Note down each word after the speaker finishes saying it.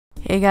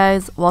Hey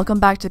guys, welcome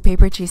back to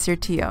Paper Chaser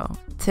TO.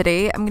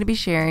 Today I'm going to be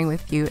sharing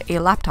with you a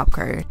laptop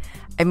card.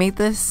 I made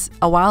this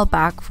a while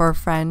back for a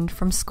friend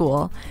from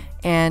school,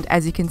 and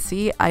as you can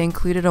see I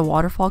included a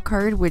waterfall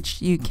card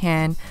which you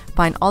can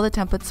find all the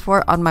templates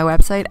for on my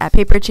website at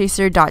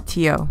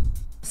paperchaser.to.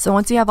 So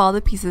once you have all the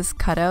pieces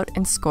cut out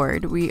and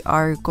scored, we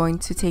are going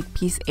to take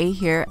piece A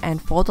here and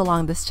fold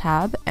along this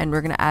tab, and we're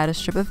going to add a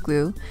strip of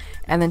glue,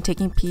 and then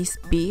taking piece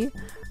B,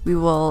 we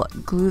will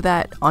glue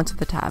that onto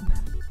the tab.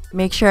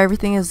 Make sure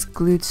everything is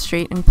glued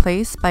straight in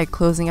place by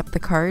closing up the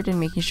card and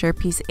making sure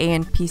piece A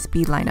and piece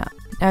B line up.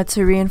 Now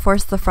to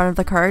reinforce the front of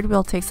the card,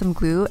 we'll take some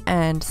glue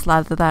and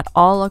slather that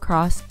all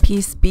across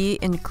piece B,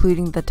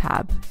 including the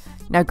tab.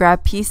 Now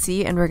grab piece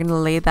C and we're going to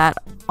lay that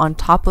on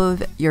top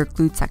of your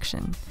glued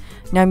section.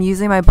 Now I'm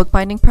using my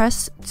bookbinding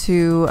press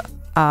to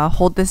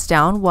hold this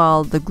down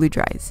while the glue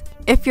dries.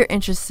 If you're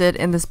interested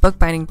in this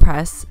bookbinding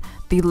press,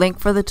 the link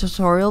for the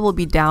tutorial will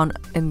be down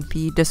in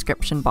the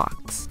description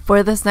box.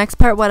 For this next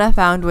part, what I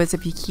found was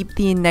if you keep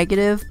the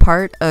negative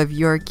part of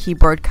your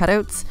keyboard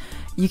cutouts,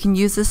 you can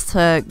use this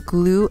to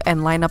glue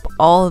and line up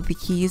all of the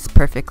keys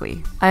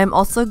perfectly. I am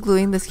also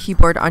gluing this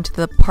keyboard onto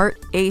the part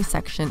A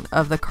section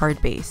of the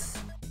card base.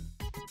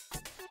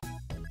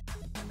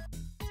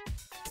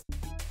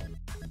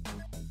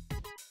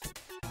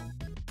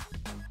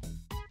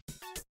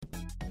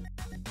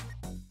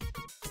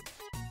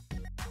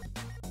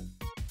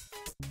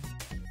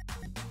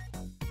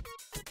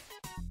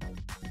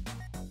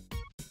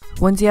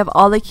 Once you have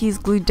all the keys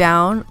glued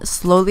down,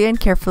 slowly and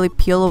carefully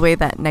peel away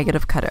that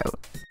negative cutout.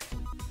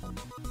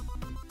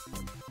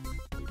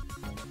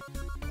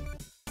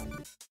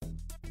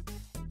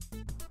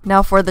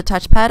 Now for the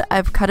touchpad,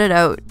 I've cut it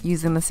out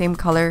using the same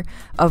color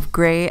of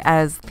gray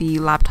as the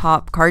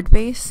laptop card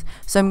base,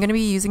 so I'm going to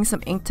be using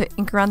some ink to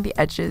ink around the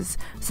edges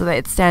so that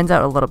it stands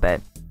out a little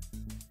bit.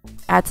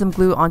 Add some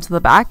glue onto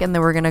the back, and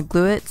then we're going to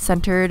glue it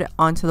centered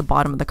onto the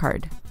bottom of the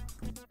card.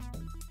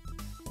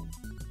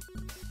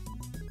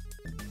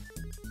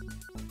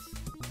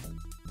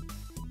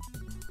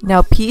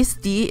 Now piece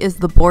D is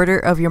the border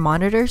of your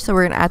monitor, so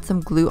we're going to add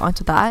some glue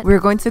onto that. We're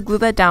going to glue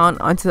that down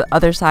onto the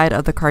other side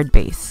of the card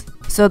base.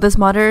 So this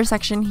monitor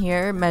section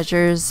here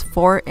measures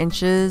 4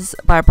 inches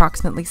by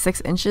approximately 6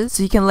 inches.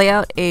 So you can lay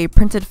out a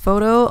printed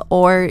photo,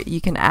 or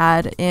you can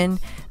add in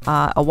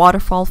a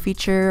waterfall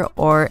feature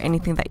or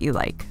anything that you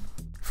like.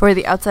 For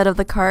the outside of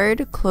the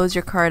card, close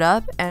your card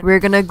up and we're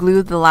going to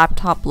glue the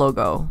laptop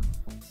logo.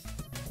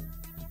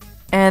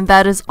 And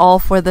that is all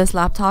for this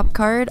laptop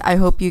card. I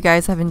hope you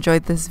guys have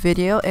enjoyed this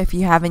video. If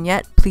you haven't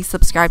yet, please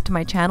subscribe to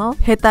my channel.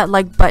 Hit that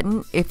like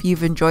button if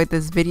you've enjoyed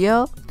this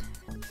video.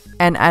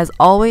 And as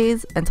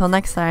always, until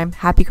next time,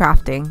 happy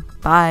crafting.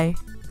 Bye!